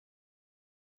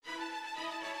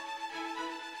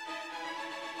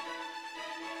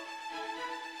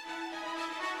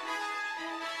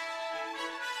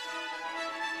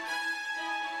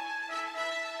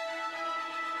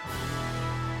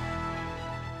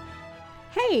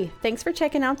Hey, thanks for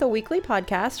checking out the weekly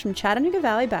podcast from Chattanooga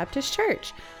Valley Baptist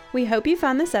Church. We hope you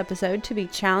found this episode to be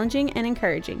challenging and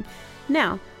encouraging.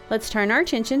 Now, let's turn our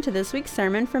attention to this week's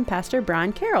sermon from Pastor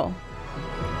Brian Carroll.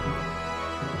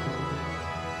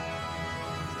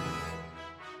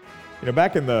 You know,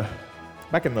 back in the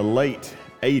late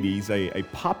 80s, a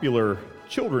popular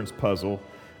children's puzzle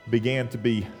began to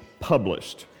be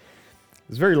published.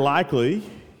 It's very likely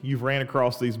you've ran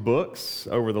across these books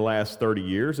over the last 30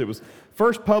 years. It was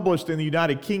first published in the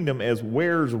United Kingdom as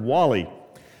Where's Wally?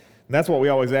 And that's what we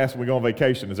always ask when we go on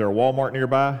vacation. Is there a Walmart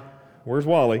nearby? Where's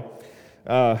Wally?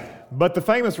 But the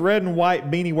famous red and white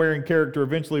beanie-wearing character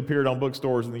eventually appeared on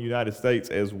bookstores in the United States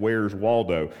as Where's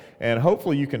Waldo? And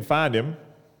hopefully you can find him.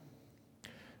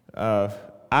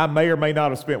 I may or may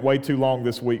not have spent way too long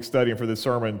this week studying for this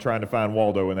sermon trying to find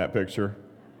Waldo in that picture.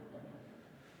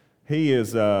 He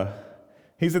is...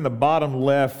 He's in the bottom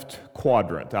left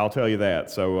quadrant, I'll tell you that.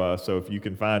 So if you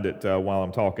can find it while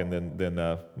I'm talking,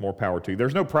 then more power to you.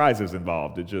 There's no prizes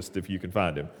involved, it's just if you can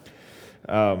find him.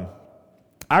 I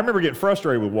remember getting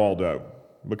frustrated with Waldo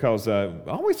because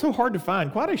always so hard to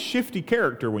find. Quite a shifty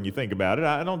character when you think about it.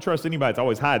 I don't trust anybody that's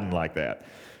always hiding like that.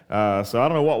 So I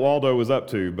don't know what Waldo was up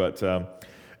to, but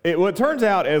it turns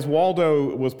out as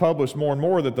Waldo was published more and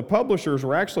more that the publishers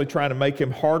were actually trying to make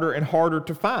him harder and harder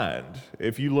to find.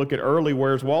 If you look at early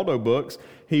Where's Waldo books,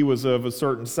 he was of a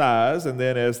certain size, and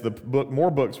then as more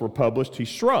books were published, he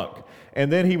shrunk.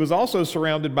 And then he was also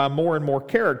surrounded by more and more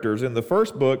characters. In the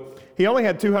first book, he only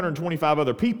had 225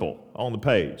 other people on the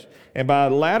page. And by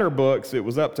latter books, it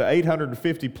was up to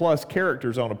 850 plus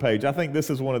characters on a page. I think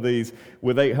this is one of these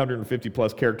with 850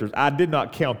 plus characters. I did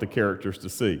not count the characters to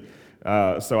see.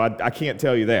 So I can't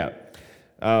tell you that.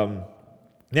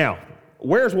 Now,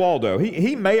 Where's Waldo?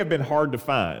 He may have been hard to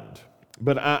find,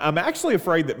 but I'm actually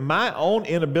afraid that my own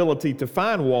inability to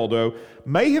find Waldo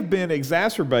may have been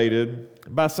exacerbated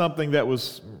by something that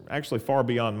was actually far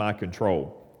beyond my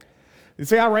control. You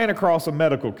see, I ran across a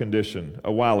medical condition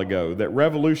a while ago that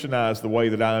revolutionized the way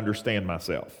that I understand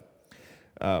myself.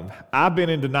 I've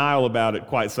been in denial about it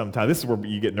quite some time. This is where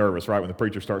you get nervous, right, when the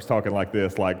preacher starts talking like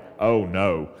this, like, oh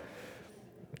no.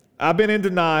 I've been in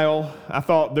denial. I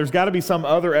thought there's got to be some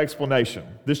other explanation.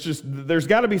 There's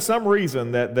got to be some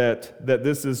reason that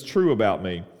this is true about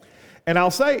me. And I'll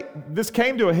say this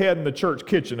came to a head in the church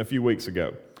kitchen a few weeks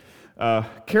ago.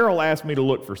 Carol asked me to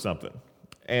look for something.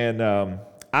 And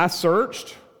I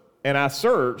searched, and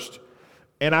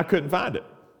I couldn't find it.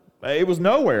 It was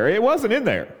nowhere. It wasn't in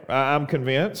there, I'm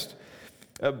convinced.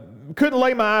 Couldn't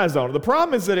lay my eyes on it. The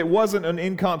problem is that it wasn't an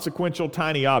inconsequential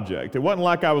tiny object. It wasn't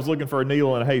like I was looking for a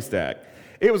needle in a haystack.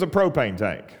 It was a propane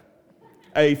tank.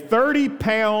 A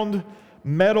 30-pound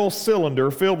metal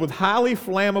cylinder filled with highly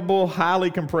flammable,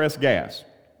 highly compressed gas.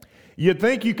 You'd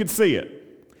think you could see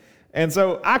it. And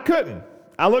so I couldn't.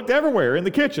 I looked everywhere in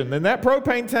the kitchen, and that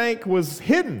propane tank was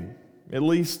hidden, at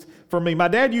least for me. My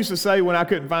dad used to say when I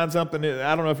couldn't find something,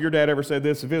 I don't know if your dad ever said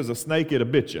this, if it was a snake,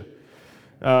 it'd bit you.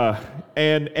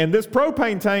 And this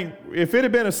propane tank, if it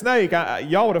had been a snake,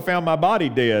 y'all would have found my body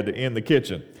dead in the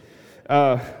kitchen.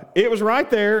 It was right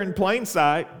there in plain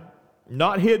sight,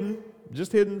 not hidden,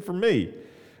 just hidden from me.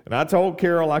 And I told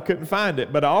Carol I couldn't find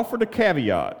it, but I offered a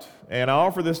caveat. And I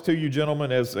offer this to you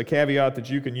gentlemen as a caveat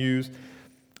that you can use.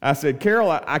 I said,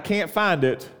 Carol, I can't find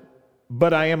it,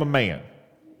 but I am a man.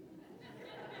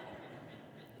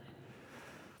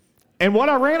 And what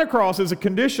I ran across is a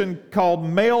condition called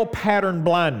male pattern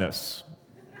blindness.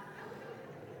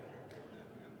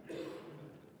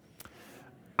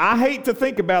 I hate to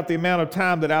think about the amount of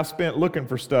time that I've spent looking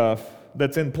for stuff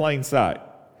that's in plain sight.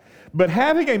 But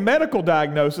having a medical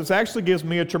diagnosis actually gives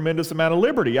me a tremendous amount of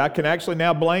liberty. I can actually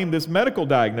now blame this medical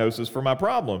diagnosis for my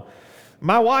problem.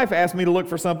 My wife asked me to look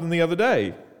for something the other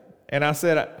day, and I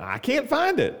said, I can't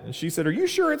find it. And she said, are you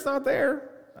sure it's not there?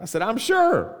 I said, I'm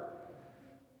sure.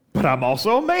 But I'm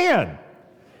also a man.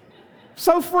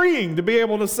 So freeing to be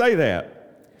able to say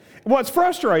that. What's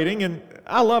frustrating, and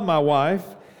I love my wife,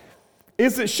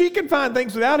 is that she can find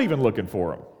things without even looking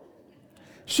for them.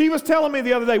 She was telling me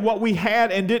the other day what we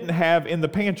had and didn't have in the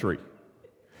pantry.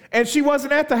 And she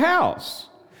wasn't at the house.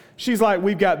 She's like,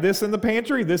 we've got this in the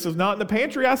pantry, this is not in the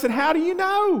pantry. I said, how do you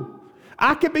know?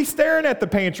 I could be staring at the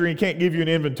pantry and can't give you an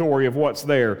inventory of what's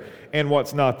there and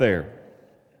what's not there.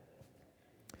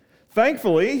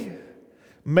 Thankfully,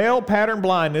 male pattern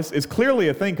blindness is clearly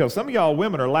a thing because some of y'all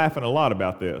women are laughing a lot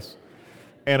about this.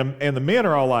 And the men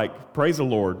are all like, praise the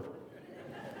Lord.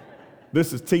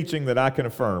 This is teaching that I can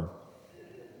affirm.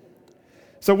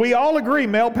 So we all agree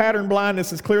male pattern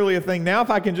blindness is clearly a thing. Now if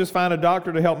I can just find a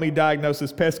doctor to help me diagnose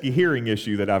this pesky hearing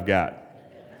issue that I've got.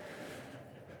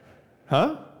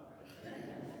 Huh?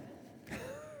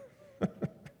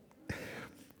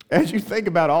 as you think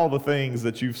about all the things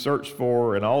that you've searched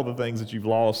for and all the things that you've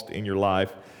lost in your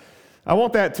life, I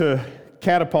want that to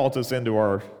catapult us into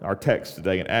our text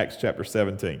today in Acts chapter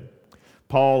 17.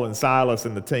 Paul and Silas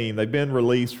and the team, they've been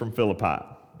released from Philippi.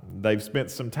 They've spent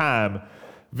some time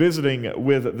visiting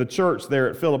with the church there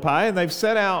at Philippi, and they've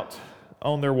set out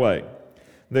on their way.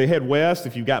 They head west.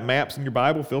 If you've got maps in your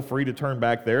Bible, feel free to turn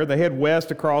back there. They head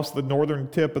west across the northern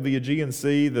tip of the Aegean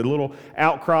Sea, the little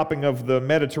outcropping of the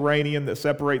Mediterranean that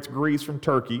separates Greece from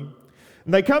Turkey.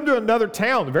 And they come to another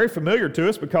town, very familiar to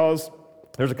us because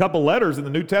there's a couple letters in the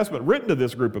New Testament written to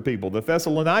this group of people, the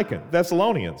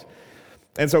Thessalonians.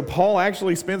 And so Paul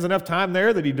actually spends enough time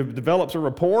there that he develops a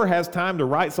rapport, has time to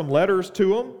write some letters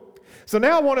to them. So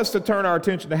now I want us to turn our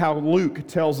attention to how Luke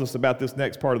tells us about this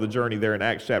next part of the journey there in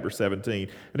Acts chapter 17.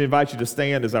 And I invite you to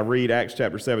stand as I read Acts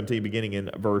chapter 17, beginning in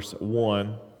verse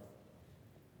 1.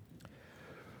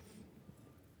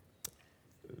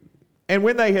 And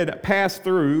when they had passed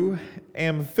through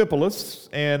Amphipolis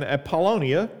and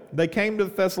Apollonia, they came to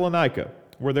Thessalonica,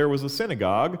 where there was a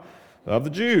synagogue of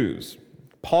the Jews.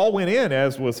 Paul went in,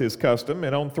 as was his custom,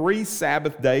 and on 3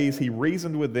 Sabbath days he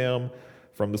reasoned with them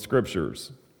from the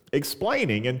Scriptures,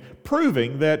 explaining and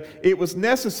proving that it was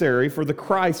necessary for the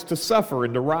Christ to suffer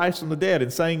and to rise from the dead,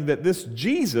 and saying that this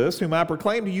Jesus, whom I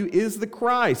proclaim to you, is the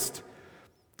Christ.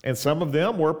 And some of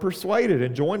them were persuaded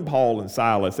and joined Paul and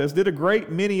Silas, as did a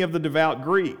great many of the devout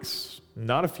Greeks,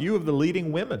 not a few of the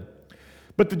leading women.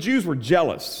 But the Jews were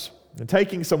jealous, and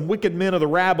taking some wicked men of the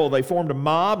rabble, they formed a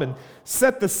mob and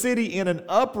set the city in an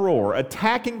uproar,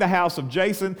 attacking the house of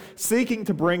Jason, seeking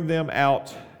to bring them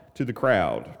out to the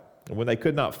crowd. And when they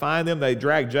could not find them, they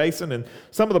dragged Jason and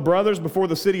some of the brothers before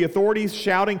the city authorities,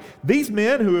 shouting, "These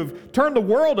men who have turned the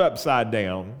world upside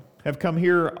down have come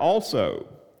here also.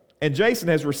 And Jason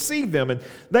has received them, and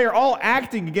they are all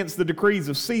acting against the decrees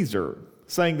of Caesar,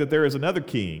 saying that there is another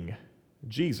king,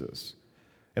 Jesus."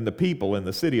 And the people and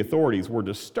the city authorities were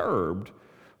disturbed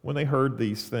when they heard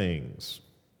these things.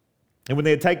 And when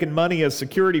they had taken money as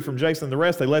security from Jason and the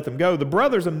rest, they let them go. The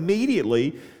brothers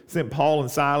immediately sent Paul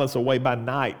and Silas away by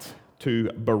night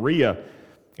to Berea.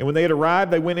 And when they had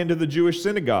arrived, they went into the Jewish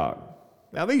synagogue.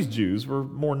 Now these Jews were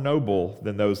more noble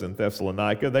than those in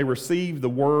Thessalonica. They received the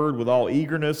word with all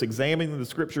eagerness, examining the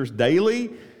Scriptures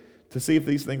daily to see if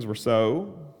these things were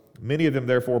so. Many of them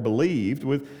therefore believed,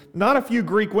 with not a few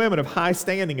Greek women of high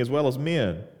standing as well as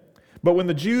men. But when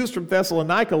the Jews from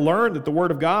Thessalonica learned that the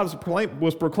word of God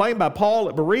was proclaimed by Paul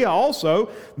at Berea also,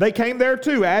 they came there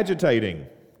too, agitating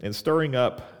and stirring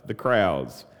up the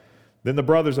crowds. Then the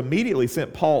brothers immediately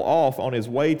sent Paul off on his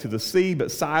way to the sea, but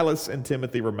Silas and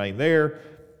Timothy remained there.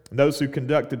 And those who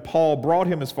conducted Paul brought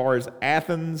him as far as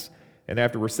Athens, and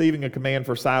after receiving a command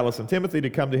for Silas and Timothy to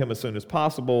come to him as soon as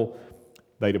possible,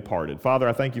 they departed. Father,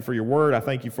 I thank you for your word. I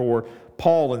thank you for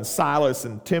Paul and Silas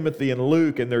and Timothy and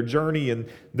Luke and their journey and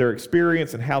their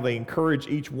experience and how they encourage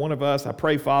each one of us. I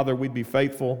pray, Father, we'd be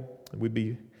faithful, we'd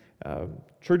be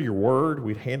true to your word,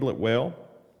 we'd handle it well.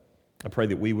 I pray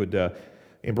that we would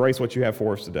embrace what you have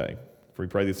for us today. For we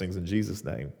pray these things in Jesus'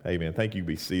 name. Amen. Thank you.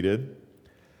 Be seated.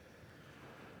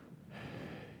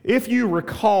 If you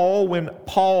recall, when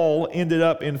Paul ended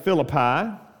up in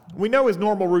Philippi, we know his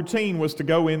normal routine was to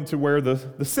go into where the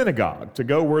synagogue, to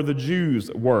go where the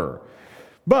Jews were.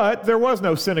 But there was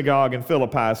no synagogue in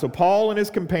Philippi, so Paul and his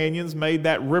companions made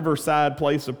that riverside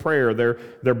place of prayer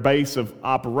their base of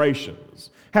operations.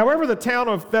 However, the town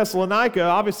of Thessalonica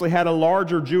obviously had a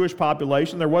larger Jewish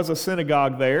population. There was a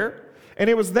synagogue there, and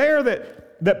it was there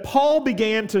that Paul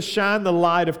began to shine the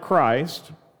light of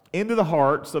Christ into the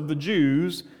hearts of the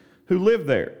Jews who lived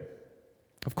there.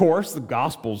 Of course, the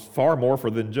gospel's far more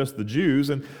than just the Jews,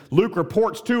 and Luke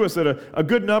reports to us that a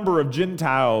good number of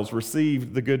Gentiles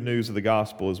received the good news of the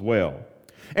gospel as well.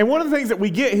 And one of the things that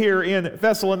we get here in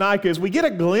Thessalonica is we get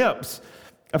a glimpse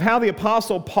of how the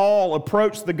Apostle Paul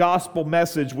approached the gospel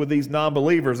message with these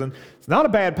non-believers, and it's not a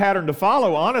bad pattern to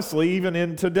follow, honestly, even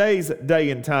in today's day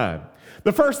and time.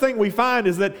 The first thing we find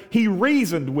is that he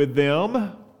reasoned with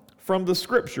them from the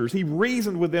Scriptures. He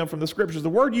reasoned with them from the Scriptures. The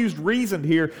word used, reasoned,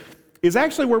 here is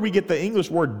actually where we get the English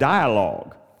word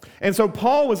dialogue. And so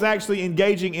Paul was actually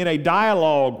engaging in a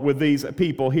dialogue with these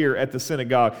people here at the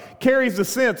synagogue. Carries the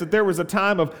sense that there was a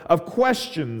time of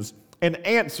questions and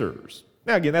answers.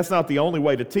 Now again, that's not the only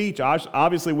way to teach.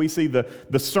 Obviously we see the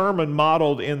sermon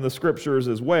modeled in the Scriptures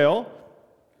as well.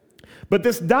 But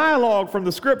this dialogue from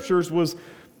the Scriptures was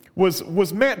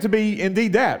was meant to be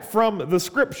indeed that, from the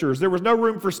Scriptures. There was no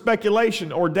room for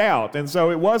speculation or doubt. And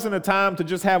so it wasn't a time to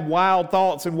just have wild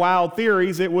thoughts and wild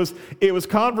theories. It was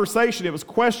conversation, it was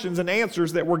questions and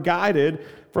answers that were guided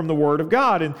from the Word of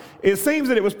God. And it seems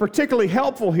that it was particularly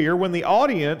helpful here when the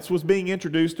audience was being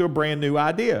introduced to a brand new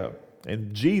idea.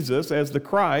 And Jesus, as the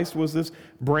Christ, was this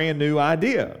brand new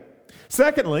idea.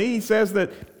 Secondly, he says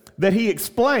that he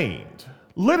explained.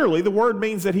 Literally, the word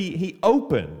means that he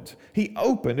opened. He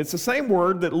opened. It's the same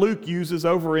word that Luke uses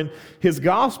over in his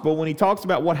gospel when he talks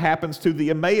about what happens to the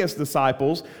Emmaus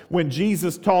disciples when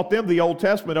Jesus taught them the Old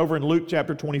Testament over in Luke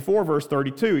chapter 24, verse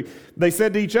 32. They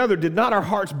said to each other, "Did not our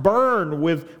hearts burn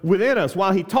within us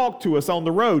while he talked to us on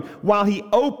the road, while he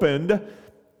opened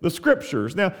the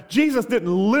Scriptures?" Now, Jesus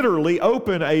didn't literally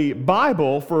open a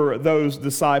Bible for those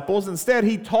disciples. Instead,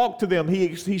 he talked to them.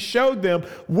 He showed them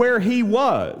where he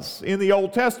was in the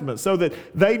Old Testament so that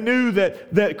they knew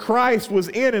that Christ was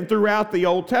in and throughout the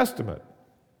Old Testament.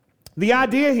 The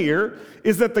idea here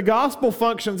is that the gospel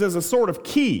functions as a sort of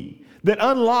key that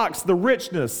unlocks the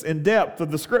richness and depth of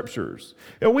the Scriptures.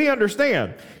 And we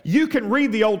understand, you can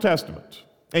read the Old Testament,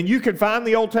 and you can find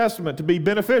the Old Testament to be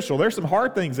beneficial. There's some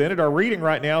hard things in it. Our reading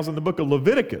right now is in the book of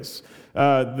Leviticus,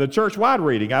 the church-wide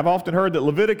reading. I've often heard that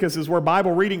Leviticus is where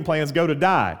Bible reading plans go to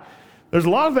die. There's a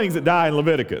lot of things that die in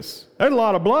Leviticus. There's a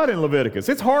lot of blood in Leviticus.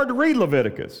 It's hard to read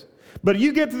Leviticus. But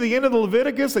you get to the end of the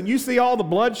Leviticus and you see all the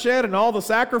bloodshed and all the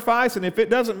sacrifice, and if it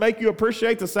doesn't make you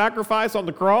appreciate the sacrifice on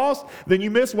the cross, then you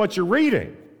miss what you're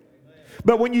reading.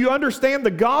 But when you understand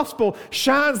the gospel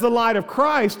shines the light of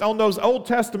Christ on those Old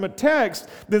Testament texts,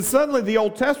 then suddenly the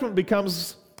Old Testament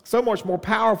becomes so much more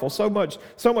powerful, so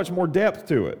much more depth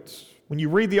to it. When you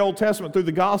read the Old Testament through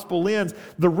the gospel lens,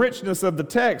 the richness of the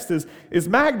text is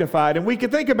magnified. And we can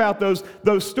think about those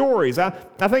stories. I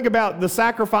think about the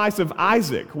sacrifice of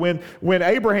Isaac. When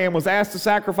Abraham was asked to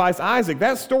sacrifice Isaac,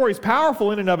 that story is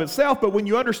powerful in and of itself, but when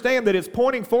you understand that it's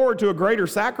pointing forward to a greater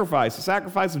sacrifice, the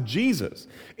sacrifice of Jesus,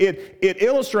 it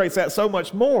illustrates that so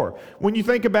much more. When you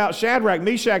think about Shadrach,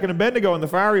 Meshach, and Abednego in the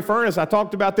fiery furnace, I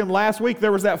talked about them last week,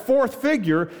 there was that fourth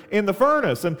figure in the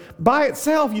furnace. And by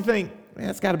itself, you think, man,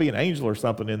 it's got to be an angel or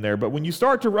something in there. But when you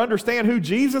start to understand who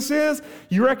Jesus is,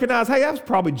 you recognize, hey, that was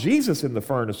probably Jesus in the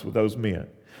furnace with those men.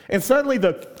 And suddenly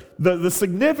the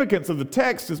significance of the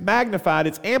text is magnified,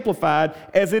 it's amplified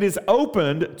as it is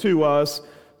opened to us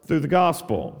through the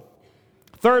gospel.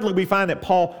 Thirdly, we find that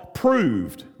Paul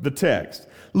proved the text.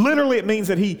 Literally, it means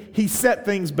that he set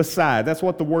things beside. That's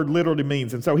what the word literally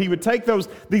means. And so he would take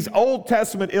these Old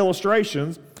Testament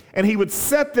illustrations and he would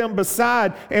set them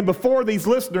beside and before these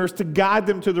listeners to guide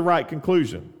them to the right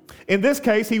conclusion. In this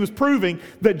case, he was proving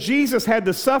that Jesus had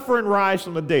to suffer and rise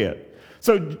from the dead.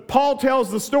 So Paul tells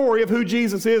the story of who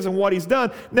Jesus is and what he's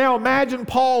done. Now imagine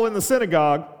Paul in the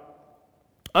synagogue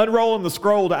unrolling the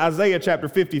scroll to Isaiah chapter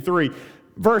 53,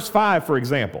 verse 5, for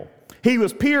example. He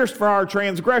was pierced for our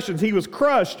transgressions. He was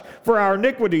crushed for our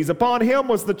iniquities. Upon him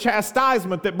was the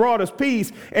chastisement that brought us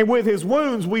peace, and with his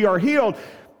wounds we are healed.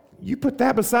 You put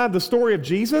that beside the story of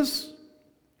Jesus?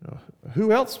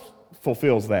 Who else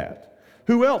fulfills that?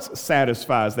 Who else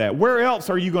satisfies that? Where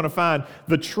else are you going to find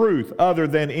the truth other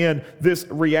than in this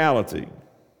reality?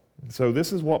 So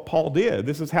this is what Paul did.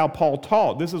 This is how Paul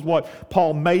taught. This is what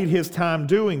Paul made his time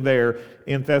doing there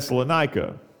in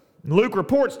Thessalonica. Luke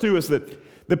reports to us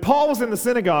that Paul was in the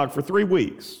synagogue for 3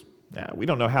 weeks. Now, we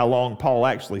don't know how long Paul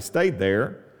actually stayed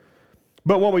there,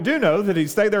 but what we do know is that he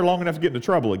stayed there long enough to get into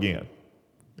trouble again.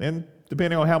 And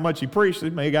depending on how much he preached, he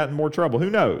may have gotten more trouble.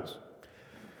 Who knows?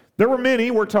 There were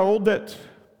many, we're told, that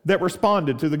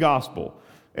responded to the gospel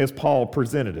as Paul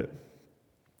presented it.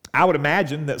 I would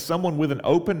imagine that someone with an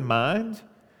open mind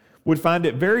would find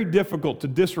it very difficult to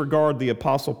disregard the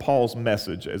Apostle Paul's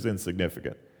message as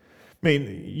insignificant. I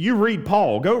mean, you read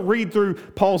Paul, go read through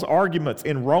Paul's arguments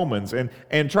in Romans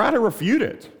and try to refute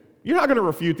it. You're not going to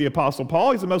refute the Apostle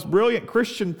Paul. He's the most brilliant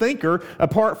Christian thinker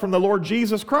apart from the Lord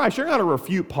Jesus Christ. You're not going to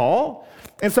refute Paul.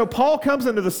 And so Paul comes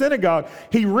into the synagogue.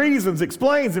 He reasons,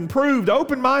 explains, and proved.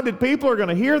 Open-minded people are going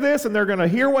to hear this, and they're going to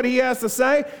hear what he has to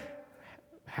say.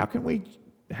 How can we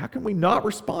not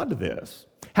respond to this?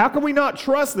 How can we not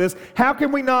trust this? How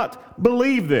can we not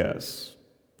believe this?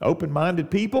 Open-minded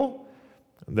people,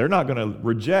 they're not going to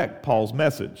reject Paul's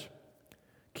message.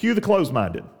 Cue the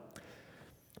closed-minded.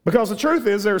 Because the truth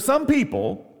is, there are some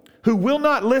people who will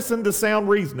not listen to sound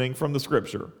reasoning from the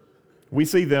Scripture. We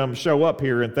see them show up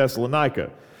here in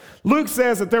Thessalonica. Luke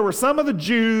says that there were some of the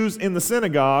Jews in the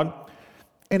synagogue,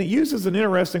 and it uses an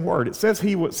interesting word. It says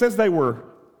they were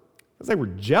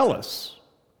jealous.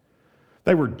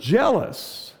 They were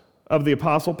jealous of the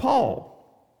Apostle Paul.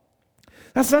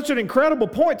 That's such an incredible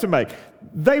point to make.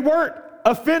 They weren't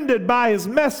offended by his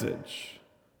message.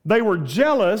 They were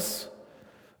jealous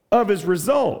of his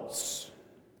results.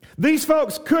 These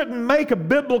folks couldn't make a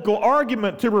biblical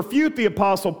argument to refute the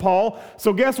Apostle Paul,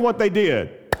 so guess what they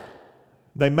did?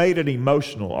 They made an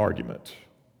emotional argument.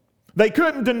 They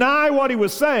couldn't deny what he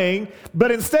was saying,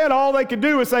 but instead all they could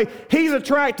do is say, he's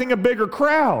attracting a bigger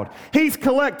crowd. He's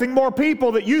collecting more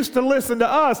people that used to listen to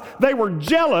us. They were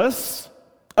jealous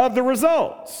of the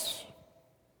results.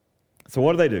 So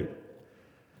what do?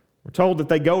 We're told that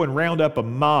they go and round up a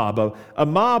mob. A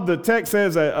mob, the text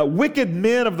says, a wicked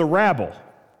men of the rabble.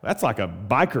 That's like a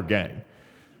biker gang.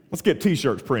 Let's get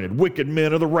t-shirts printed. Wicked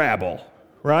men of the rabble,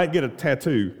 right? Get a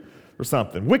tattoo or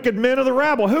something. Wicked men of the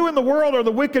rabble. Who in the world are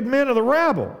the wicked men of the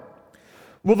rabble?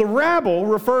 Well, the rabble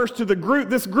refers to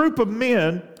this group of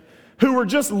men who were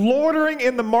just loitering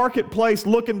in the marketplace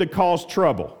looking to cause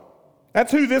trouble.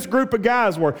 That's who this group of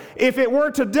guys were. If it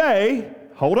were today,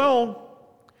 hold on,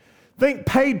 think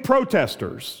paid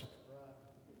protesters.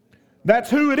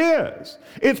 That's who it is.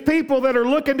 It's people that are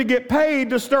looking to get paid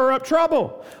to stir up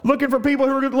trouble. Looking for people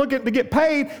who are looking to get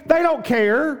paid. They don't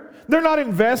care. They're not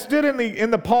invested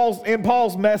in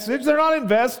Paul's message. They're not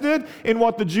invested in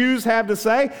what the Jews have to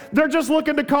say. They're just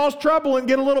looking to cause trouble and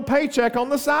get a little paycheck on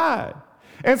the side.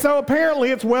 And so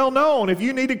apparently it's well known. If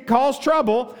you need to cause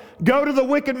trouble, go to the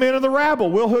wicked men of the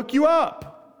rabble. We'll hook you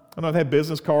up. I don't know if they had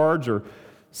business cards or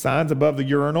signs above the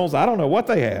urinals. I don't know what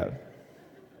they had.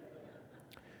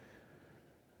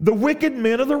 The wicked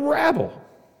men of the rabble.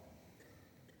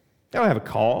 They don't have a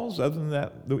cause other than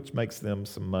that which makes them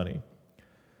some money.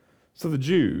 So the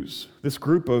Jews, this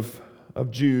group of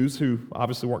Jews who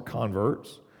obviously weren't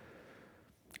converts,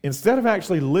 instead of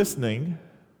actually listening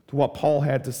to what Paul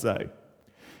had to say,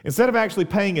 instead of actually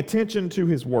paying attention to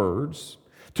his words,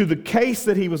 to the case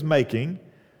that he was making,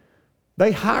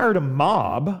 they hired a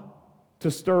mob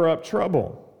to stir up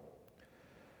trouble.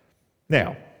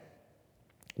 Now,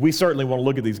 we certainly want to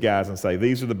look at these guys and say,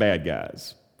 these are the bad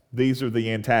guys. These are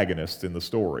the antagonists in the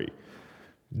story.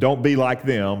 Don't be like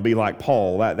them, be like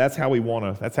Paul. That's how we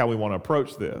want to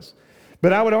approach this.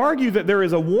 But I would argue that there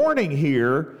is a warning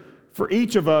here for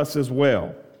each of us as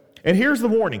well. And here's the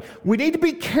warning. We need to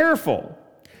be careful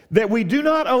that we do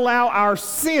not allow our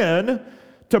sin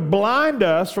to blind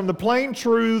us from the plain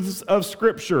truths of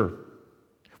Scripture.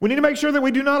 We need to make sure that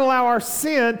we do not allow our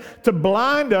sin to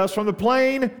blind us from the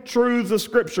plain truths of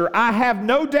Scripture. I have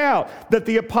no doubt that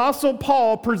the Apostle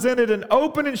Paul presented an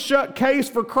open and shut case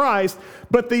for Christ,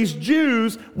 but these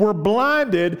Jews were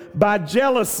blinded by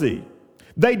jealousy.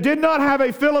 They did not have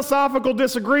a philosophical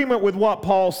disagreement with what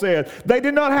Paul said. They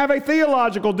did not have a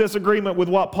theological disagreement with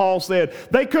what Paul said.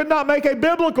 They could not make a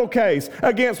biblical case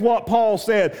against what Paul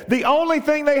said. The only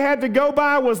thing they had to go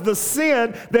by was the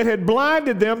sin that had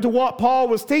blinded them to what Paul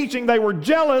was teaching. They were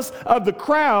jealous of the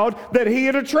crowd that he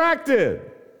had attracted.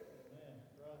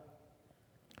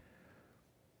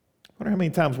 I wonder how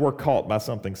many times we're caught by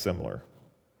something similar.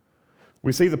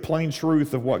 We see the plain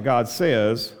truth of what God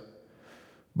says,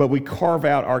 but we carve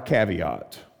out our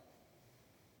caveat.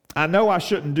 I know I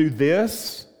shouldn't do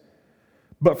this,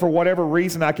 but for whatever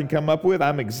reason I can come up with,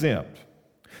 I'm exempt.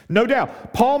 No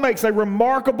doubt, Paul makes a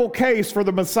remarkable case for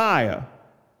the Messiah.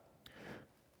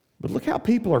 But look how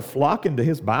people are flocking to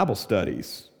his Bible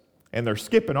studies, and they're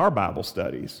skipping our Bible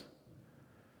studies.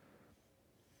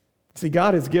 See,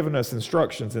 God has given us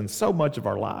instructions in so much of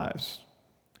our lives,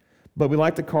 but we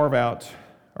like to carve out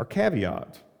our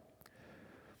caveat.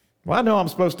 Well, I know I'm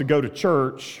supposed to go to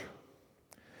church,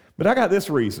 but I got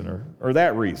this reason or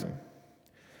that reason.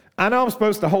 I know I'm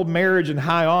supposed to hold marriage in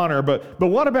high honor, but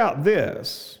what about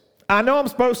this? I know I'm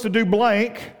supposed to do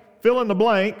blank, fill in the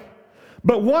blank,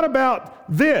 but what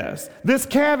about this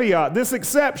caveat, this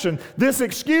exception, this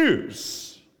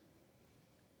excuse?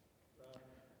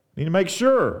 We need to make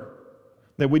sure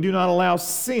that we do not allow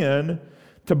sin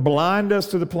to blind us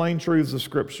to the plain truths of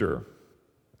Scripture.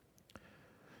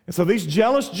 And so these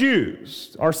jealous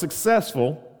Jews are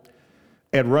successful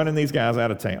at running these guys out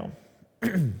of town.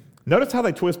 Notice how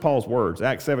they twist Paul's words,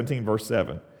 Acts 17, verse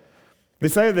 7. They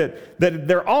say that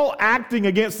they're all acting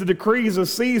against the decrees of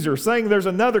Caesar, saying there's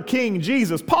another king,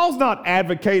 Jesus. Paul's not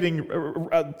advocating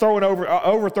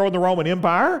overthrowing the Roman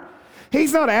Empire.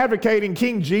 He's not advocating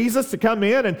King Jesus to come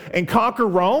in and conquer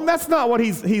Rome. That's not what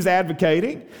he's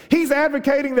advocating. He's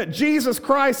advocating that Jesus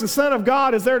Christ, the Son of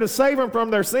God, is there to save them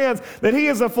from their sins, that he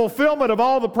is a fulfillment of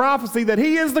all the prophecy, that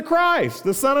he is the Christ,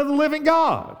 the Son of the living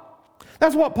God.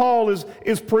 That's what Paul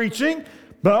is preaching.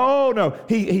 But oh no,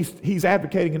 he's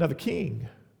advocating another king,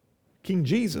 King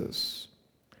Jesus.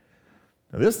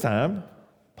 Now this time,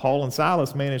 Paul and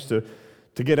Silas managed to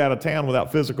get out of town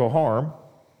without physical harm.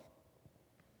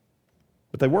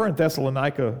 But they were in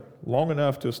Thessalonica long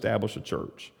enough to establish a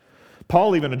church.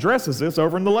 Paul even addresses this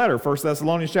over in the letter, 1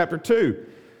 Thessalonians chapter 2.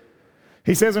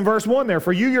 He says in verse 1 there,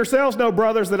 "For you yourselves know,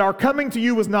 brothers, that our coming to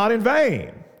you was not in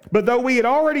vain. But though we had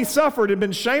already suffered and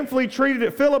been shamefully treated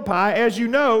at Philippi, as you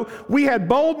know, we had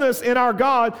boldness in our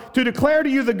God to declare to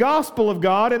you the gospel of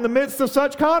God in the midst of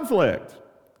such conflict."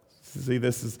 See,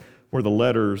 this is where the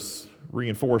letters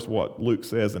reinforce what Luke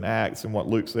says in Acts, and what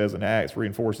Luke says in Acts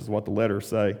reinforces what the letters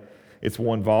say. It's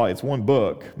one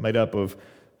book made up of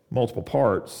multiple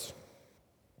parts.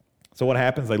 So what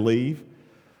happens? They leave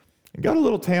and go to a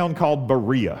little town called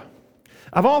Berea.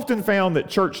 I've often found that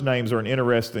church names are an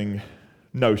interesting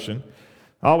notion.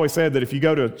 I always said that if you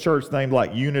go to a church named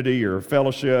like Unity or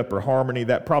Fellowship or Harmony,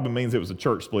 that probably means it was a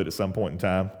church split at some point in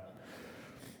time.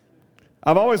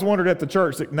 I've always wondered at the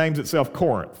church that names itself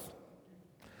Corinth.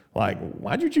 Like,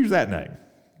 why'd you choose that name?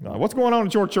 What's going on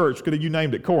at your church? Could have you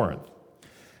named it Corinth?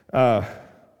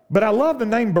 But I love the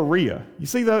name Berea. You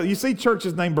see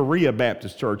churches named Berea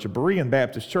Baptist Church, a Berean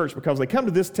Baptist Church, because they come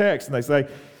to this text and they say,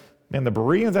 man, the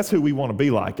Bereans, that's who we want to be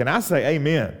like. And I say,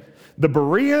 amen. The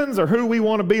Bereans are who we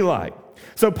want to be like.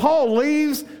 So Paul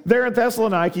leaves there in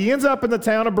Thessalonica. He ends up in the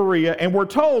town of Berea, and we're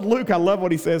told, Luke, I love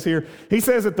what he says here. He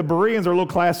says that the Bereans are a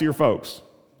little classier folks,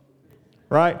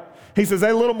 right? He says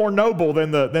they're a little more noble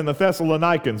than the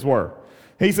Thessalonians were.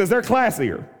 He says they're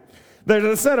classier.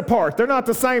 They're set apart. They're not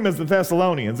the same as the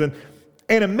Thessalonians. And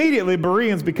immediately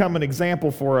Bereans become an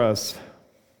example for us,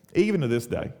 even to this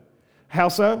day. How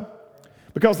so?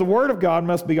 Because the Word of God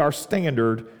must be our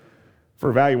standard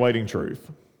for evaluating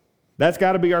truth. That's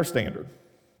got to be our standard.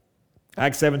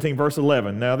 Acts 17, verse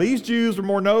 11. Now these Jews were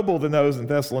more noble than those in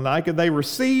Thessalonica. They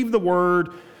received the Word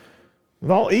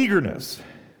with all eagerness,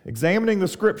 examining the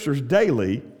Scriptures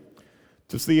daily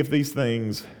to see if these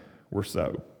things were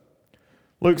so.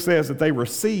 Luke says that they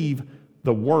receive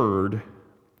the Word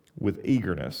with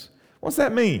eagerness. What's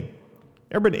that mean?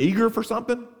 Ever been eager for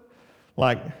something?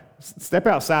 Like, step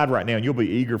outside right now and you'll be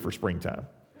eager for springtime.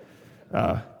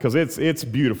 Because it's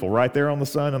beautiful right there on the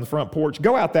sun on the front porch.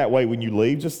 Go out that way when you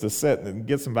leave just to sit and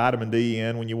get some vitamin D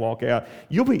in when you walk out.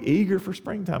 You'll be eager for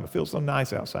springtime. It feels so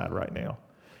nice outside right now.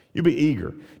 You'll be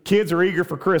eager. Kids are eager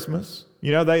for Christmas.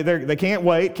 You know, they can't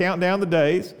wait, counting down the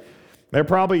days. They're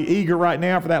probably eager right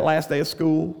now for that last day of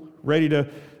school, ready to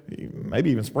maybe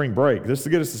even spring break, just to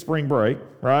get us to spring break,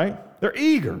 right? They're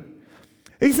eager.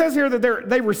 He says here that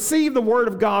they receive the Word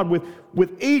of God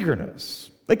with eagerness.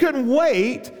 They couldn't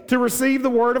wait to receive the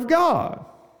Word of God.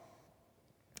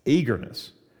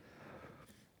 Eagerness.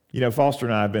 You know, Foster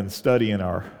and I have been studying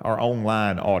our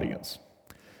online audience.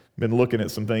 Been looking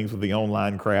at some things with the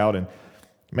online crowd, and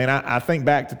man, I think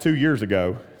back to 2 years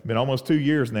ago, been almost 2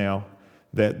 years now,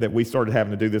 that we started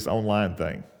having to do this online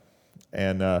thing.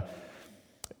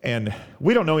 And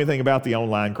we don't know anything about the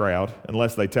online crowd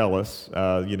unless they tell us.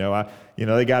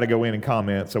 They got to go in and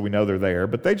comment so we know they're there.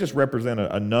 But they just represent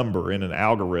a number in an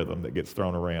algorithm that gets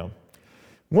thrown around.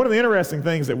 One of the interesting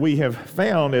things that we have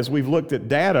found as we've looked at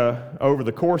data over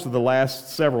the course of the last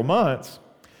several months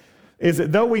is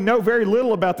that though we know very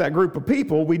little about that group of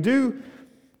people, we do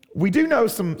know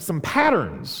some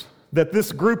patterns that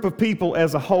this group of people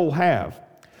as a whole have.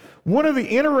 One of the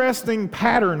interesting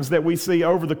patterns that we see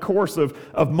over the course of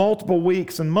multiple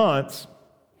weeks and months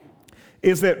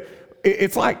is that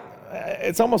it's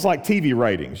almost like TV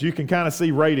ratings. You can kind of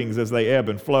see ratings as they ebb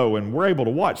and flow, and we're able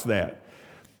to watch that.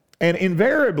 And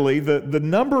invariably, the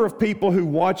number of people who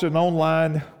watch an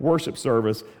online worship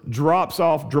service drops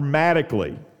off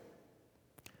dramatically,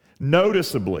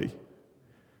 noticeably,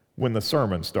 when the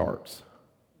sermon starts.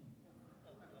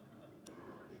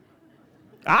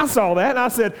 I saw that and I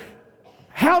said,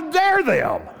 how dare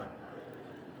them?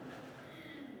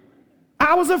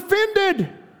 I was offended.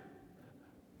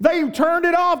 They turned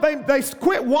it off. They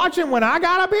quit watching when I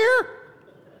got up here.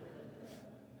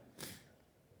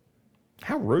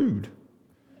 How rude.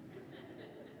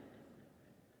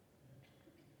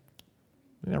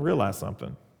 Then I realized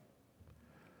something.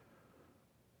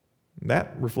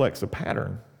 That reflects a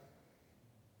pattern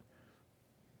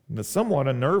that's somewhat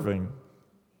unnerving.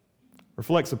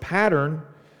 Reflects a pattern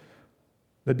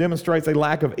that demonstrates a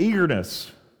lack of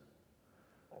eagerness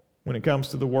when it comes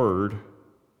to the Word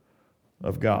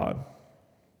of God.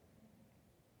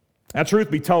 Now,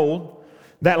 truth be told,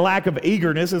 that lack of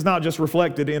eagerness is not just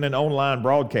reflected in an online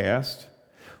broadcast.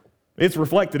 It's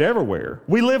reflected everywhere.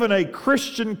 We live in a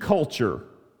Christian culture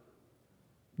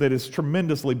that is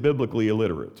tremendously biblically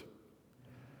illiterate.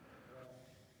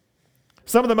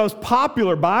 Some of the most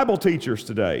popular Bible teachers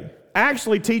today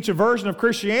actually teach a version of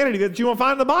Christianity that you won't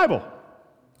find in the Bible.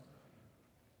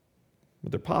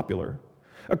 But they're popular.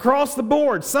 Across the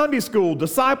board, Sunday school,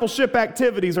 discipleship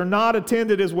activities are not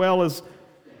attended as well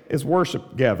as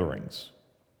worship gatherings.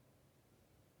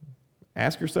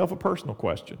 Ask yourself a personal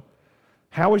question.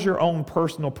 How is your own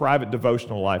personal, private,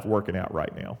 devotional life working out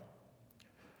right now?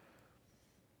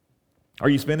 Are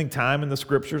you spending time in the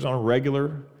Scriptures on a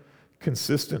regular,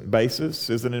 consistent basis?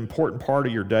 Is it an important part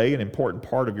of your day, an important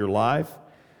part of your life?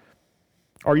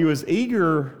 Are you as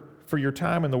eager for your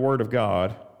time in the Word of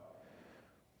God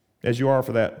as you are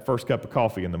for that first cup of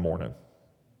coffee in the morning,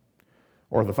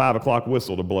 or the 5 o'clock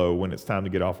whistle to blow when it's time to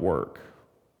get off work?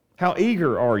 How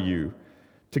eager are you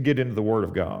to get into the Word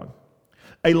of God?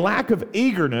 A lack of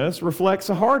eagerness reflects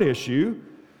a heart issue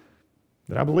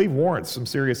that I believe warrants some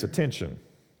serious attention.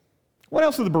 What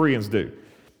else did the Bereans do?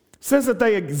 It says that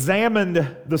they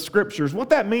examined the Scriptures. What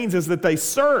that means is that they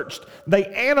searched, they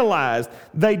analyzed,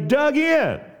 they dug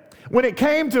in. When it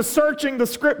came to searching the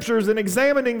Scriptures and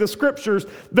examining the Scriptures,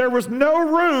 there was no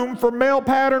room for male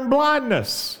pattern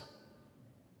blindness.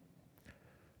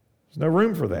 There's no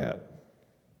room for that.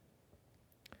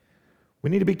 We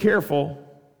need to be careful.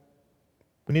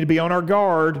 We need to be on our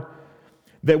guard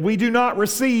that we do not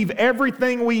receive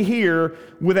everything we hear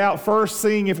without first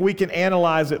seeing if we can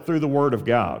analyze it through the Word of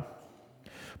God.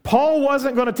 Paul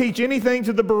wasn't going to teach anything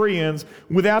to the Bereans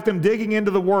without them digging into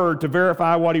the Word to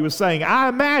verify what he was saying. I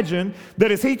imagine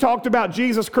that as he talked about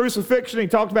Jesus' crucifixion, he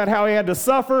talked about how he had to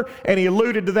suffer, and he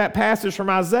alluded to that passage from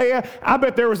Isaiah. I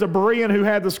bet there was a Berean who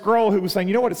had the scroll who was saying,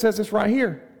 you know what, it says this right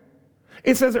here.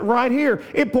 It says it right here.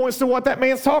 It points to what that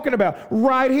man's talking about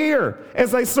right here.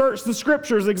 As they searched the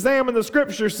Scriptures, examined the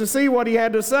Scriptures to see what he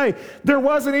had to say, there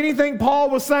wasn't anything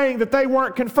Paul was saying that they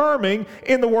weren't confirming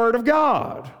in the Word of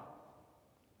God.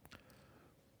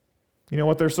 You know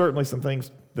what? There's certainly some things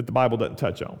that the Bible doesn't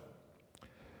touch on.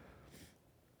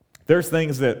 There's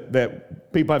things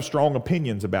that people have strong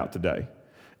opinions about today.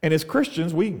 And as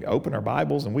Christians, we can open our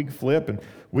Bibles and we can flip and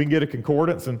we can get a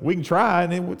concordance and we can try,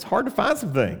 and it's hard to find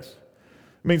some things.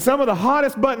 I mean, some of the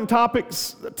hottest button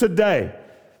topics today,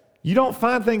 you don't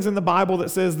find things in the Bible that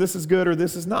says this is good or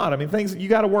this is not. I mean, things that you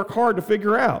got to work hard to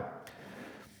figure out.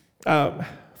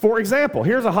 For example,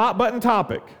 here's a hot button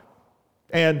topic.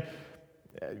 And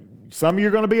some of you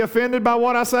are going to be offended by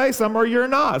what I say. Some of you are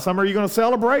not. Some of you are going to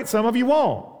celebrate. Some of you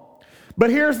won't.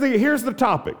 But here's the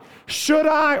topic. Should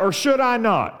I or should I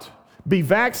not be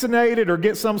vaccinated or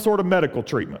get some sort of medical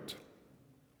treatment?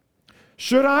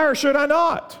 Should I or should I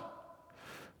not?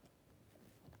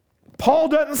 Paul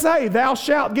doesn't say, thou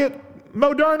shalt get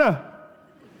Moderna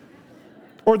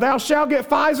or thou shalt get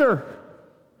Pfizer.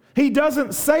 He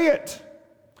doesn't say it.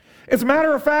 As a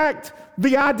matter of fact,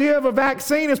 the idea of a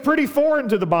vaccine is pretty foreign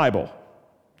to the Bible.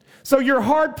 So you're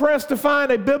hard-pressed to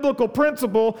find a biblical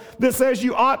principle that says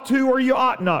you ought to or you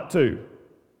ought not to.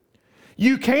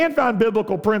 You can find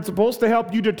biblical principles to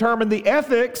help you determine the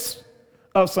ethics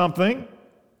of something,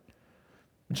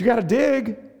 but you got to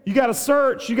dig, you got to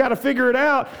search, you got to figure it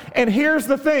out. And here's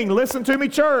the thing, listen to me,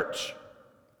 church.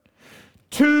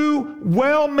 Two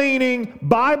well-meaning,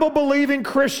 Bible-believing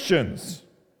Christians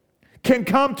can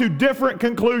come to different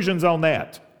conclusions on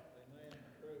that.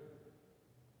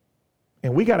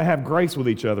 And we got to have grace with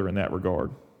each other in that regard.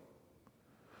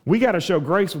 We got to show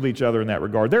grace with each other in that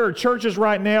regard. There are churches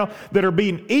right now that are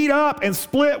being eat up and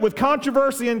split with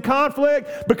controversy and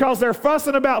conflict because they're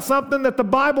fussing about something that the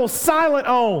Bible's silent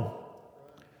on.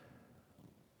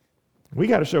 We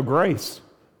got to show grace.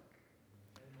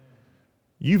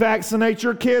 You vaccinate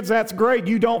your kids, that's great.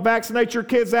 You don't vaccinate your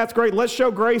kids, that's great. Let's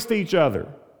show grace to each other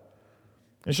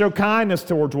and show kindness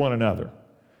towards one another.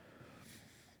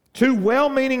 Two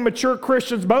well-meaning, mature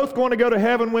Christians, both going to go to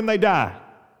heaven when they die,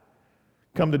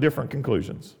 come to different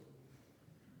conclusions.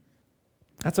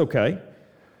 That's okay.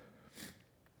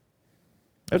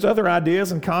 There's other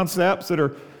ideas and concepts that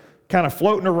are kind of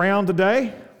floating around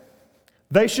today.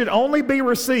 They should only be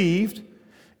received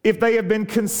if they have been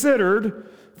considered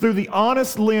through the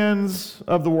honest lens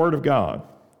of the Word of God.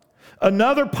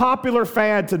 Another popular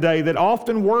fad today that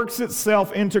often works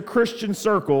itself into Christian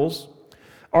circles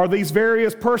are these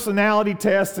various personality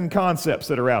tests and concepts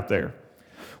that are out there.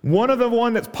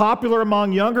 One that's popular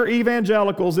among younger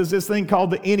evangelicals is this thing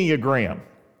called the Enneagram.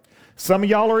 Some of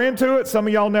y'all are into it, some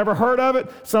of y'all never heard of it,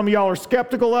 some of y'all are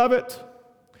skeptical of it.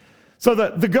 So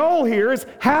the goal here is,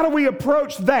 how do we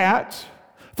approach that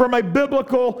from a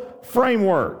biblical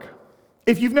framework?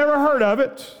 If you've never heard of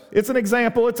it, it's an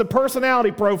example. It's a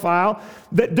personality profile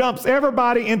that dumps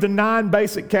everybody into 9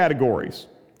 basic categories.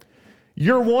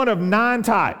 You're one of 9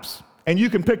 types, and you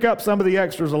can pick up some of the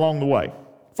extras along the way.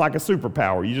 It's like a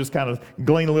superpower. You just kind of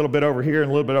glean a little bit over here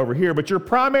and a little bit over here, but you're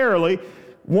primarily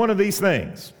one of these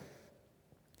things.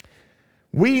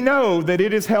 We know that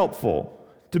it is helpful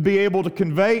to be able to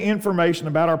convey information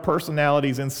about our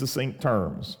personalities in succinct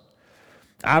terms.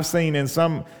 I've seen in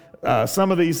some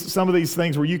of these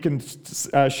things where you can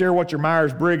share what your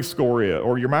Myers-Briggs score is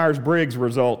or your Myers-Briggs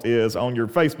result is on your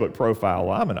Facebook profile.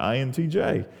 Well, I'm an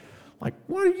INTJ. Like,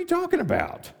 what are you talking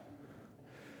about?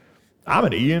 I'm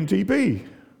an ENTP.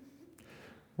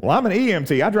 Well, I'm an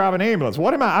EMT. I drive an ambulance.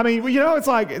 What am I? I mean, it's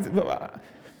like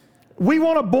we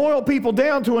want to boil people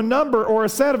down to a number or a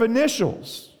set of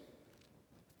initials.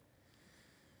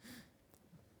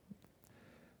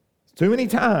 Too many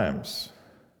times,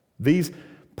 these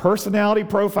personality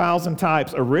profiles and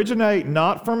types originate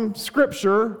not from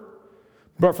Scripture,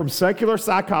 but from secular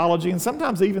psychology and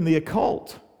sometimes even the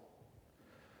occult.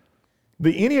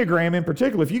 The Enneagram in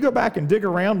particular, if you go back and dig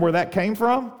around where that came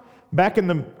from, back in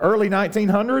the early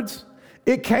 1900s,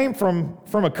 it came from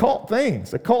occult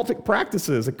things, occultic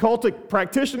practices, occultic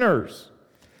practitioners.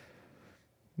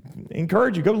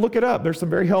 Encourage you, go look it up. There's some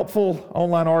very helpful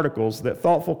online articles that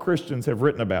thoughtful Christians have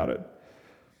written about it.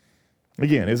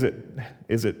 Again, is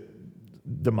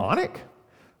it demonic?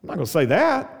 I'm not going to say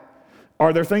that.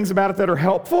 Are there things about it that are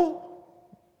helpful?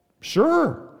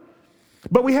 Sure.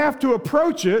 But we have to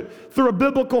approach it through a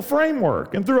biblical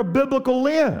framework and through a biblical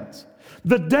lens.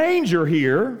 The danger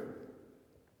here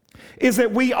is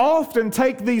that we often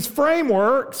take these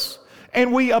frameworks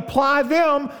and we apply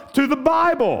them to the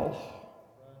Bible.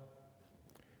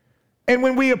 And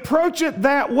when we approach it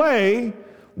that way,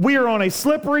 we are on a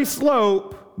slippery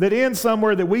slope that ends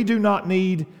somewhere that we do not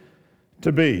need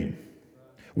to be.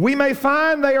 We may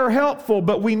find they are helpful,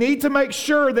 but we need to make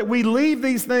sure that we leave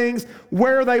these things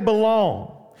where they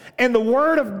belong. And the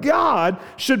Word of God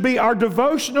should be our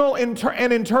devotional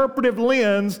and interpretive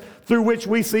lens through which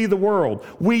we see the world.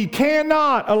 We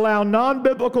cannot allow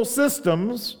non-biblical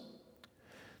systems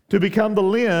to become the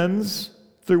lens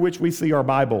through which we see our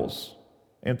Bibles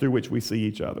and through which we see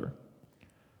each other.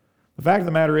 The fact of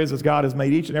the matter is God has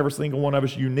made each and every single one of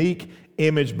us unique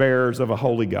image bearers of a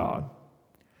holy God.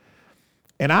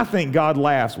 And I think God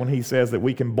laughs when he says that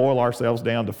we can boil ourselves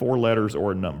down to 4 letters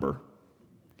or a number,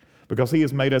 because he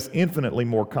has made us infinitely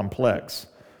more complex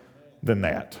than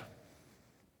that.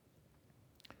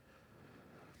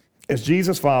 As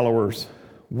Jesus followers,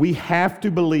 we have to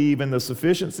believe in the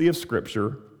sufficiency of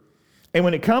Scripture. And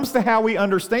when it comes to how we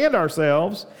understand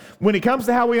ourselves, when it comes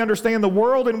to how we understand the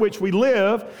world in which we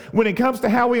live, when it comes to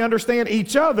how we understand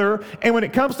each other, and when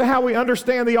it comes to how we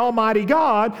understand the Almighty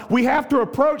God, we have to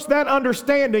approach that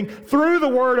understanding through the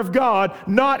Word of God,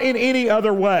 not in any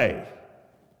other way.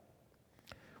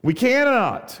 We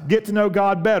cannot get to know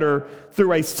God better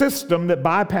through a system that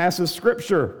bypasses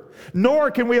Scripture,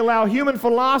 nor can we allow human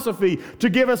philosophy to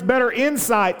give us better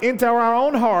insight into our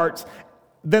own hearts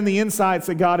than the insights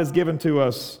that God has given to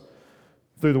us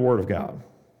through the Word of God.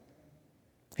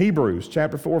 Hebrews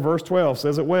chapter 4, verse 12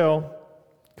 says it well,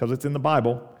 because it's in the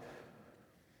Bible.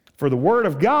 For the Word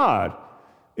of God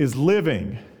is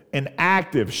living and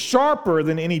active, sharper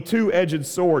than any two-edged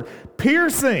sword,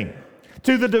 piercing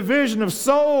to the division of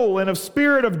soul and of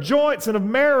spirit, of joints and of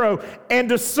marrow, and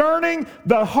discerning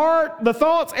the heart, the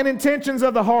thoughts and intentions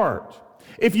of the heart.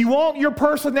 If you want your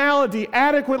personality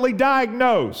adequately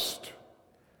diagnosed,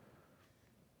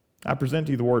 I present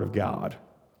to you the Word of God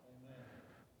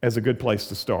as a good place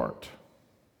to start.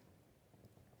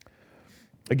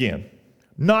 Again,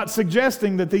 not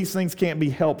suggesting that these things can't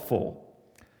be helpful.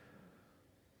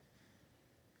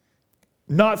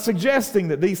 Not suggesting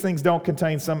that these things don't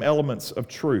contain some elements of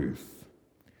truth.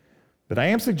 But I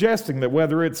am suggesting that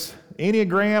whether it's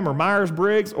Enneagram or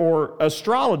Myers-Briggs or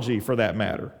astrology for that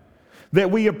matter, that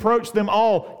we approach them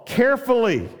all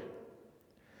carefully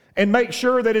and make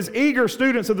sure that as eager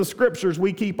students of the Scriptures,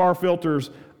 we keep our filters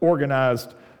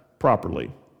organized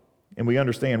properly and we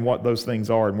understand what those things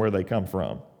are and where they come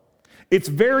from. It's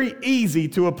very easy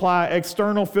to apply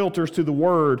external filters to the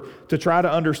Word to try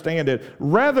to understand it,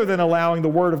 rather than allowing the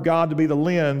Word of God to be the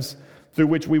lens through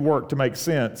which we work to make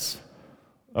sense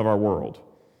of our world.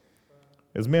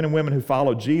 As men and women who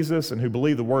follow Jesus and who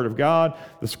believe the Word of God,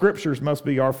 the Scriptures must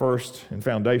be our first and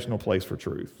foundational place for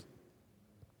truth.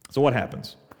 So what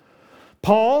happens?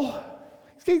 Paul,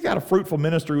 he's got a fruitful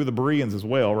ministry with the Bereans as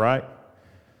well, right?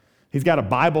 He's got a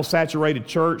Bible-saturated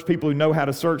church, people who know how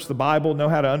to search the Bible, know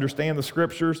how to understand the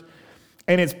Scriptures.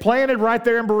 And it's planted right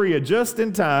there in Berea just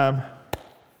in time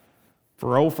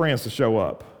for old friends to show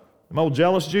up. Them old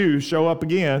jealous Jews show up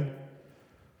again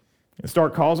and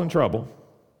start causing trouble.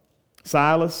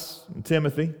 Silas and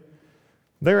Timothy,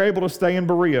 they're able to stay in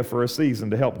Berea for a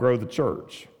season to help grow the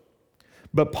church.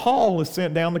 But Paul is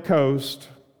sent down the coast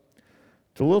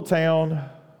to a little town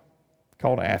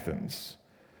called Athens.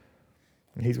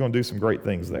 He's going to do some great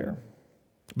things there.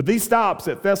 But these stops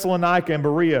at Thessalonica and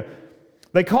Berea,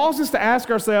 they cause us to ask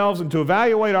ourselves and to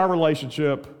evaluate our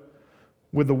relationship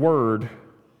with the Word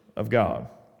of God.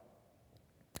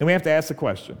 And we have to ask the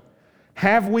question,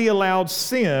 have we allowed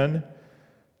sin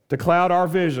to cloud our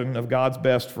vision of God's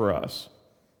best for us?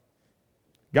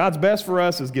 God's best for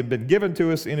us has been given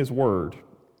to us in His Word.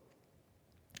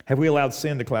 Have we allowed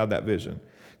sin to cloud that vision?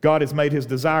 God has made His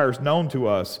desires known to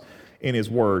us in His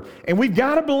Word. And we've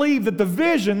got to believe that the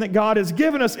vision that God has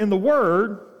given us in the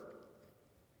Word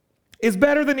is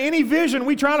better than any vision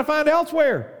we try to find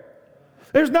elsewhere.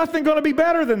 There's nothing going to be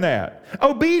better than that.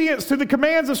 Obedience to the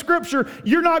commands of Scripture,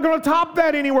 you're not going to top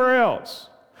that anywhere else.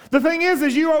 The thing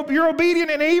is you're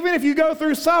obedient, and even if you go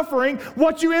through suffering,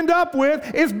 what you end up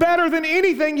with is better than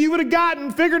anything you would have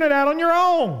gotten figuring it out on your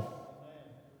own.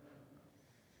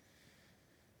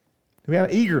 We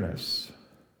have eagerness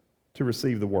to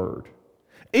receive the Word.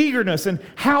 Eagerness in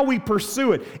how we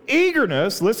pursue it.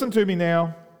 Eagerness, listen to me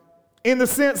now, in the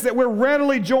sense that we're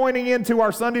readily joining into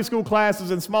our Sunday school classes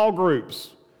in small groups.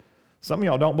 Some of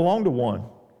y'all don't belong to one.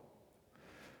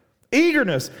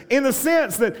 Eagerness in the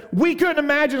sense that we couldn't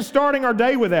imagine starting our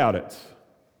day without it.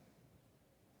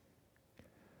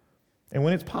 And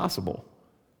when it's possible,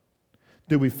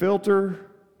 do we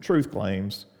filter truth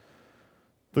claims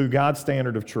through God's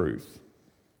standard of truth,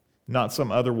 not some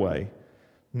other way,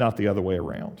 not the other way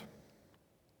around?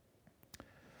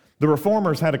 The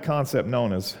Reformers had a concept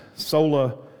known as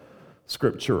sola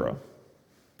scriptura.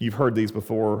 You've heard these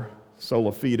before,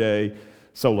 sola fide,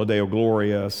 sola deo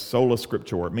gloria, sola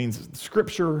scriptura. It means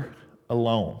Scripture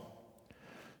alone.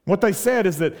 What they said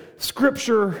is that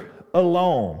Scripture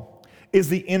alone is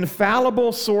the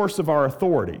infallible source of our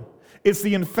authority. It's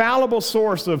the infallible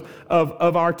source of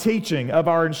our teaching, of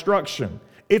our instruction.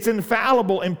 It's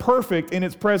infallible and perfect in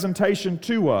its presentation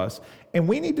to us, and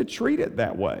we need to treat it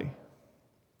that way.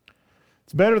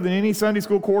 It's better than any Sunday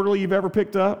school quarterly you've ever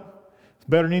picked up. It's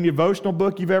better than any devotional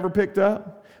book you've ever picked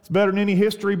up. It's better than any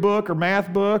history book or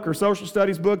math book or social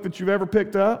studies book that you've ever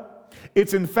picked up.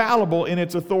 It's infallible in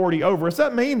its authority over us. It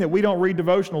doesn't mean that we don't read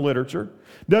devotional literature.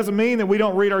 It doesn't mean that we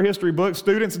don't read our history books.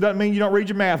 Students, it doesn't mean you don't read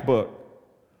your math book.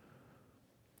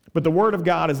 But the Word of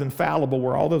God is infallible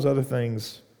where all those other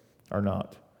things are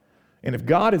not. And if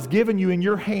God has given you in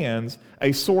your hands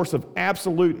a source of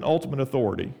absolute and ultimate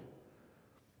authority,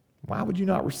 why would you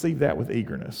not receive that with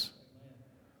eagerness?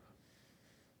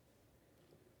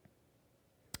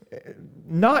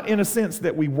 Not in a sense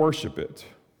that we worship it,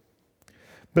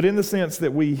 but in the sense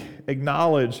that we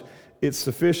acknowledge its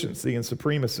sufficiency and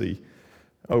supremacy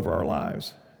over our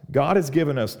lives. God has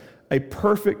given us a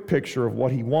perfect picture of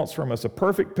what He wants from us, a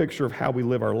perfect picture of how we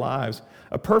live our lives,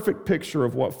 a perfect picture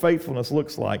of what faithfulness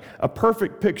looks like, a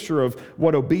perfect picture of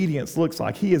what obedience looks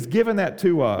like. He has given that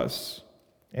to us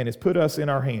and has put us in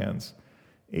our hands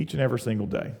each and every single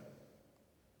day.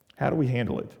 How do we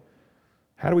handle it?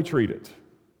 How do we treat it?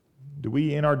 Do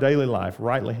we, in our daily life,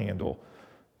 rightly handle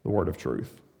the word of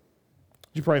truth?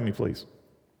 Would you pray with me, please?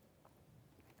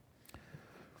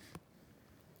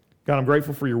 God, I'm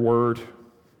grateful for your word.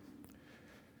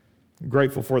 I'm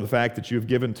grateful for the fact that you have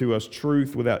given to us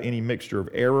truth without any mixture of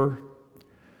error.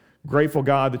 Grateful,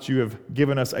 God, that you have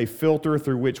given us a filter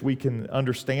through which we can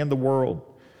understand the world,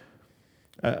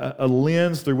 a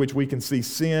lens through which we can see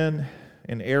sin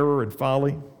and error and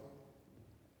folly.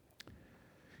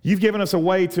 You've given us a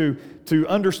way to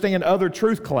understand other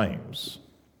truth claims.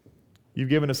 You've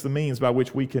given us the means by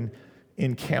which we can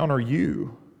encounter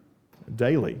you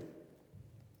daily.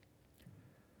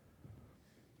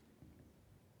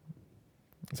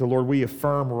 So, Lord, we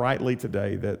affirm rightly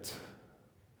today that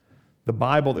the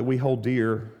Bible that we hold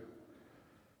dear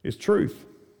is truth.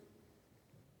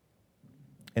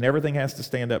 And everything has to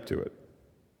stand up to it.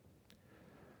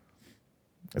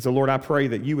 And so, Lord, I pray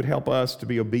that you would help us to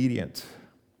be obedient,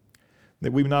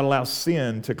 that we would not allow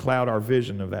sin to cloud our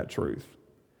vision of that truth,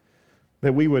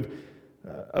 that we would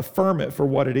affirm it for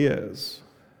what it is,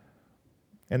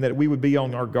 and that we would be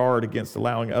on our guard against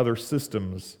allowing other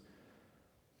systems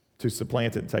to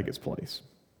supplant it and take its place.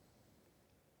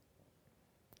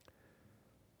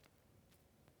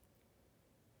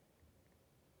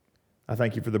 I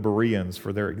thank you for the Bereans,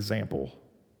 for their example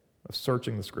of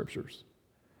searching the Scriptures.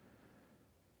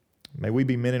 May we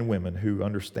be men and women who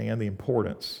understand the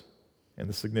importance and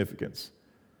the significance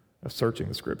of searching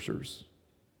the Scriptures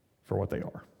for what they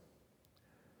are.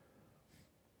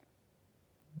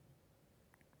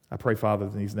 I pray, Father,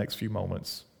 in these next few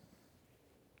moments,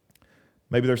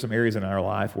 maybe there's some areas in our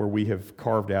life where we have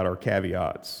carved out our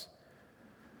caveats.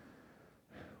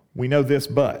 We know this,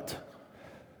 but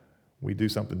we do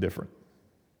something different.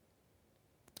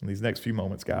 In these next few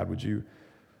moments, God, would you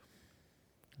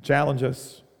challenge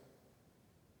us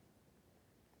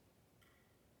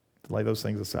to lay those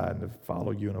things aside and to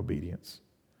follow you in obedience?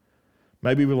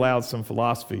 Maybe we allowed some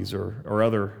philosophies or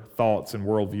other thoughts and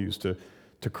worldviews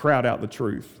to crowd out the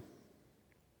truth.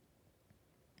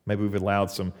 Maybe we've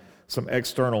allowed some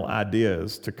external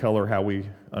ideas to color how we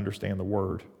understand the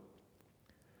Word.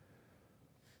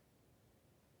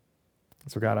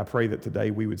 So God, I pray that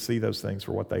today we would see those things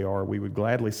for what they are. We would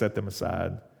gladly set them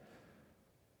aside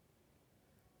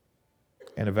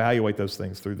and evaluate those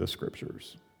things through the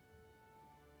Scriptures.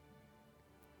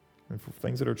 And for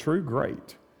things that are true,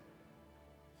 great.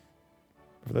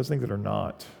 For those things that are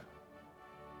not,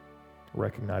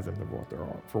 recognize them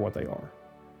for what they are.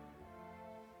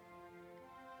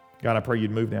 God, I pray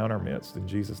you'd move now in our midst. In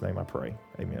Jesus' name I pray.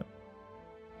 Amen.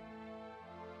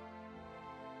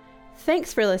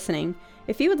 Thanks for listening.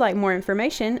 If you would like more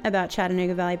information about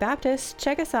Chattanooga Valley Baptist,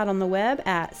 check us out on the web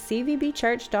at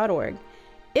cvbchurch.org.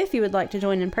 If you would like to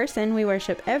join in person, we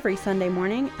worship every Sunday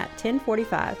morning at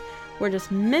 10:45. We're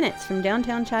just minutes from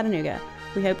downtown Chattanooga.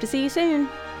 We hope to see you soon.